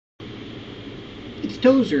It's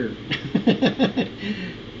Tozer.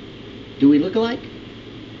 Do we look alike?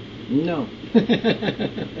 No.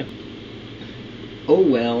 Oh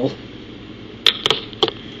well.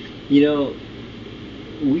 You know,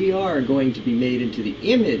 we are going to be made into the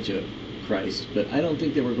image of Christ, but I don't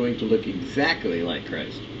think that we're going to look exactly like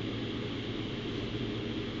Christ.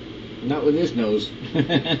 Not with this nose.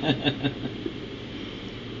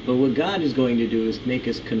 But what God is going to do is make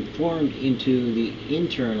us conformed into the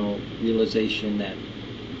internal realization that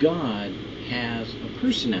God has a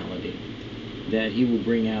personality that He will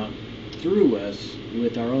bring out through us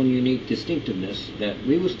with our own unique distinctiveness, that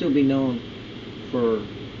we will still be known for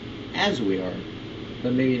as we are,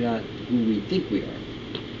 but maybe not who we think we are.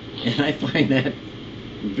 And I find that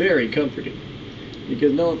very comforting.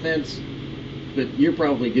 Because no offense, but you're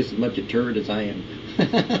probably just as much a turd as I am.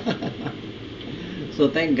 So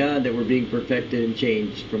thank God that we're being perfected and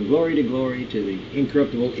changed from glory to glory to the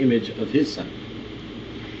incorruptible image of His Son.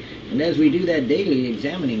 And as we do that daily,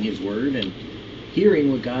 examining His Word and hearing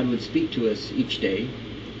what God would speak to us each day,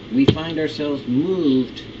 we find ourselves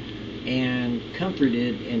moved and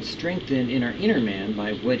comforted and strengthened in our inner man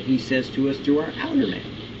by what He says to us through our outer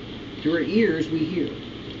man. Through our ears we hear.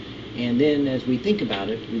 And then as we think about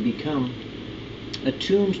it, we become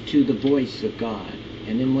attuned to the voice of God.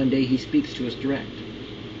 And then one day He speaks to us direct.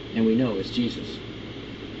 And we know it's Jesus.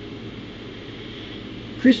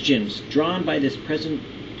 Christians, drawn by this present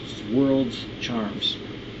world's charms,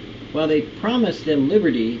 while they promise them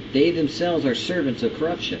liberty, they themselves are servants of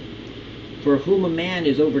corruption. For of whom a man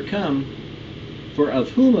is overcome,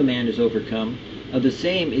 of the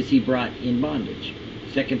same is he brought in bondage.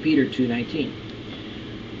 2 Peter 2:19.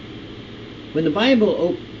 With the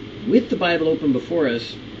Bible open before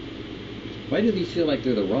us, why do these feel like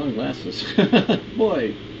they're the wrong glasses?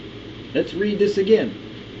 Boy, let's read this again.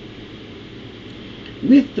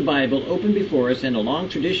 With the Bible open before us and a long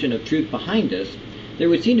tradition of truth behind us, there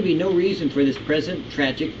would seem to be no reason for this present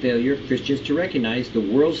tragic failure of Christians to recognize the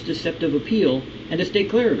world's deceptive appeal and to stay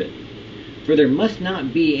clear of it. For there must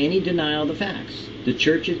not be any denial of the facts. The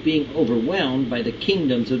church is being overwhelmed by the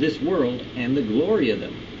kingdoms of this world and the glory of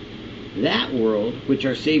them. That world, which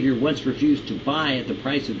our Savior once refused to buy at the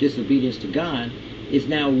price of disobedience to God, is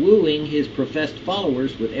now wooing His professed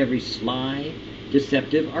followers with every sly,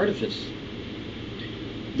 deceptive artifice.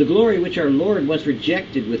 The glory which our Lord once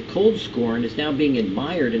rejected with cold scorn is now being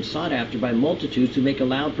admired and sought after by multitudes who make a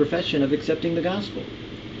loud profession of accepting the gospel.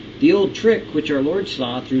 The old trick which our Lord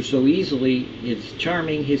saw through so easily is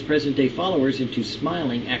charming His present-day followers into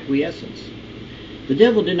smiling acquiescence. The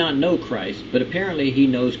devil did not know Christ, but apparently he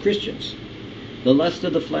knows Christians. The lust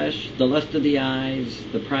of the flesh, the lust of the eyes,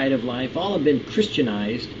 the pride of life, all have been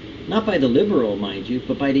Christianized, not by the liberal, mind you,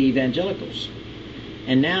 but by the evangelicals,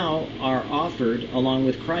 and now are offered along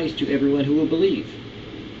with Christ to everyone who will believe.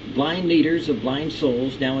 Blind leaders of blind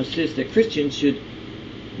souls now insist that Christians should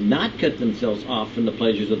not cut themselves off from the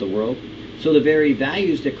pleasures of the world, so the very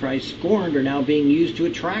values that Christ scorned are now being used to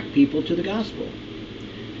attract people to the gospel.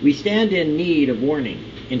 We stand in need of warning.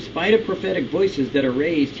 In spite of prophetic voices that are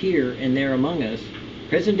raised here and there among us,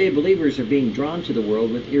 present-day believers are being drawn to the world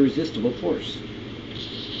with irresistible force.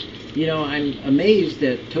 You know, I'm amazed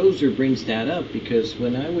that Tozer brings that up, because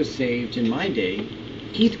when I was saved in my day,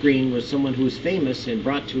 Keith Green was someone who was famous and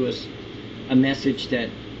brought to us a message that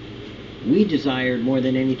we desired more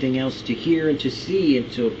than anything else to hear and to see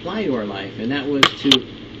and to apply to our life, and that was to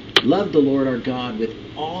love the Lord our God with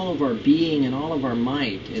all of our being and all of our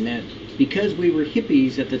might. And that because we were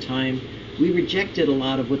hippies at the time, we rejected a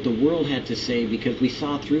lot of what the world had to say, because we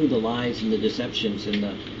saw through the lies and the deceptions and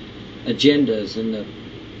the agendas and the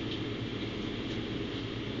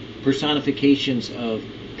personifications of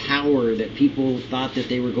power that people thought that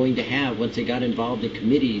they were going to have once they got involved in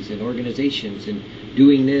committees and organizations and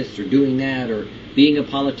doing this or doing that, or being a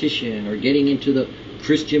politician, or getting into the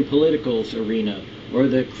Christian political arena, or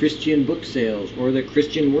the Christian book sales, or the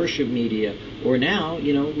Christian worship media, or now,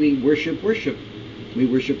 you know, we worship. We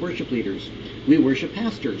worship worship leaders. We worship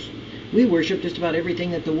pastors. We worship just about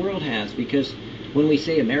everything that the world has, because when we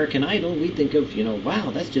say American Idol, we think of, you know,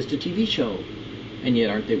 wow, that's just a TV show. And yet,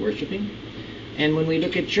 aren't they worshiping? And when we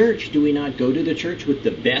look at church, do we not go to the church with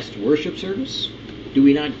the best worship service? Do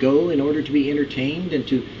we not go in order to be entertained and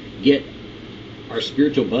to get our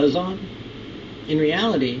spiritual buzz on? In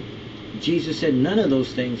reality, Jesus said none of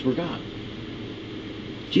those things were God.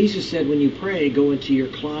 Jesus said when you pray, go into your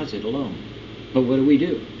closet alone. But what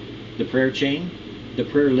do? The prayer chain, the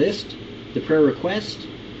prayer list, the prayer request,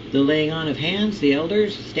 the laying on of hands, the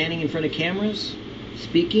elders standing in front of cameras,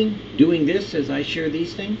 speaking, doing this as I share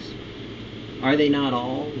these things? Are they not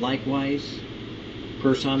all likewise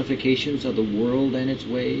personifications of the world and its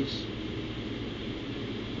ways?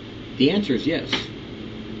 The answer is yes.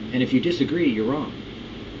 And if you disagree, you're wrong.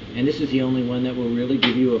 And this is the only one that will really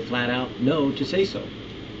give you a flat-out no to say so.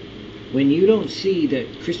 When you don't see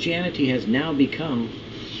that Christianity has now become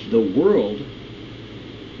the world,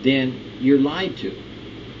 then you're lied to.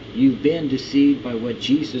 You've been deceived by what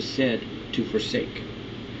Jesus said to forsake.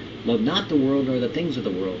 Love not the world nor the things of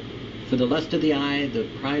the world. For the lust of the eye, the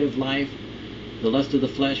pride of life, the lust of the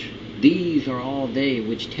flesh, these are all they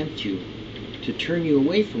which tempt you to turn you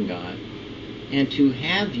away from God and to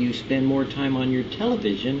have you spend more time on your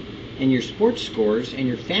television and your sports scores and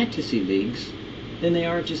your fantasy leagues than they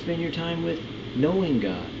are to spend your time with knowing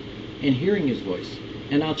God and hearing His voice.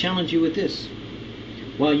 And I'll challenge you with this.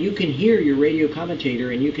 While you can hear your radio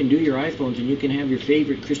commentator and you can do your iPhones and you can have your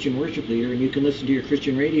favorite Christian worship leader and you can listen to your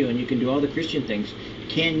Christian radio and you can do all the Christian things,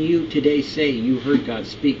 can you today say you heard God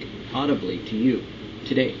speak audibly to you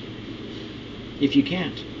today? If you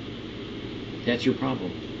can't, that's your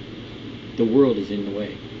problem. The world is in the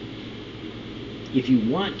way. If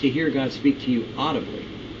you want to hear God speak to you audibly,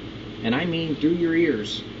 and I mean through your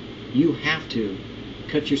ears, you have to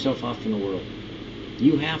cut yourself off from the world.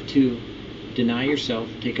 You have to deny yourself,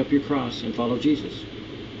 take up your cross, and follow Jesus.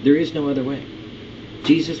 There is no other way.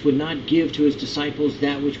 Jesus would not give to His disciples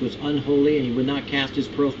that which was unholy, and He would not cast His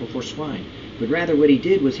pearls before swine. But rather what He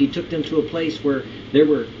did was He took them to a place where there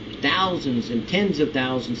were thousands and tens of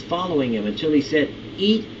thousands following Him until He said,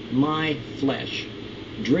 "Eat my flesh,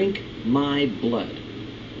 drink my blood.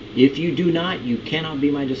 If you do not, you cannot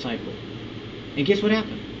be my disciple." And guess what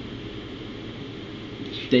happened?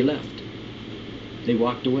 They left. They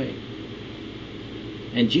walked away.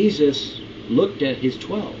 And Jesus looked at His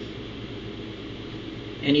 12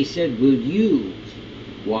 and He said, "Will you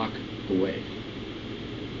walk away?"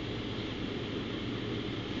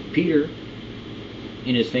 Peter,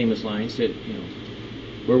 in his famous line, said,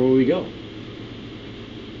 "Where will we go?"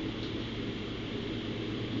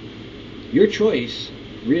 Your choice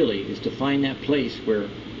really is to find that place where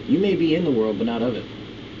you may be in the world but not of it.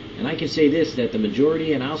 And I can say this, that the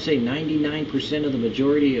majority, and I'll say 99% of the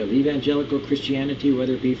majority of evangelical Christianity,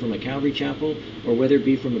 whether it be from a Calvary Chapel or whether it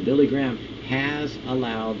be from a Billy Graham, has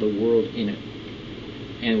allowed the world in it.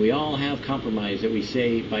 And we all have compromise that we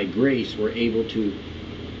say by grace we're able to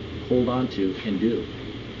hold on to and do.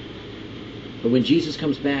 But when Jesus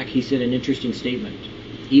comes back, He said an interesting statement.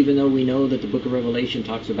 Even though we know that the book of Revelation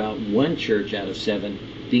talks about one church out of 7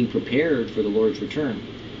 being prepared for the Lord's return,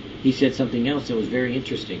 He said something else that was very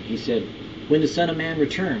interesting. He said, when the Son of Man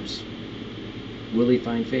returns, will He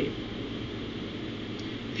find faith?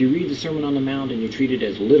 If you read the Sermon on the Mount and you treat it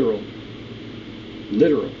as literal,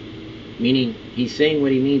 meaning He's saying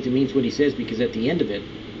what He means and means what He says, because at the end of it,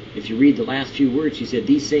 if you read the last few words, He said,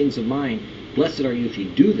 "These sayings of mine, blessed are you if you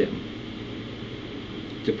do them."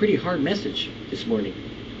 It's a pretty hard message this morning.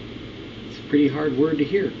 It's a pretty hard word to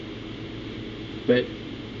hear. But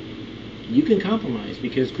you can compromise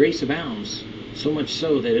because grace abounds, so much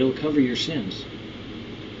so that it'll cover your sins.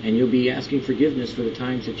 And you'll be asking forgiveness for the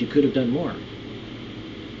times that you could have done more.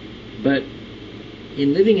 But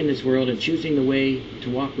in living in this world and choosing the way to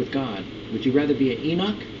walk with God, would you rather be an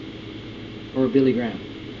Enoch or a Billy Graham?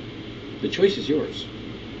 The choice is yours.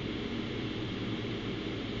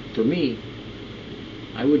 For me,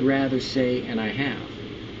 I would rather say, and I have,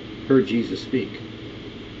 heard Jesus speak,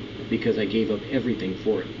 because I gave up everything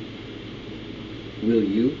for it. Will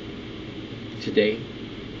you, today,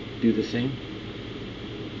 do the same?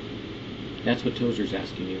 That's what Tozer's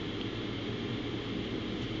asking you.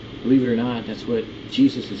 Believe it or not, that's what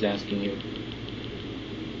Jesus is asking you.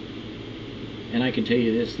 And I can tell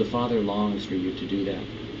you this, the Father longs for you to do that.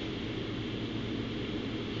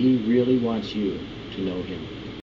 He really wants you to know Him.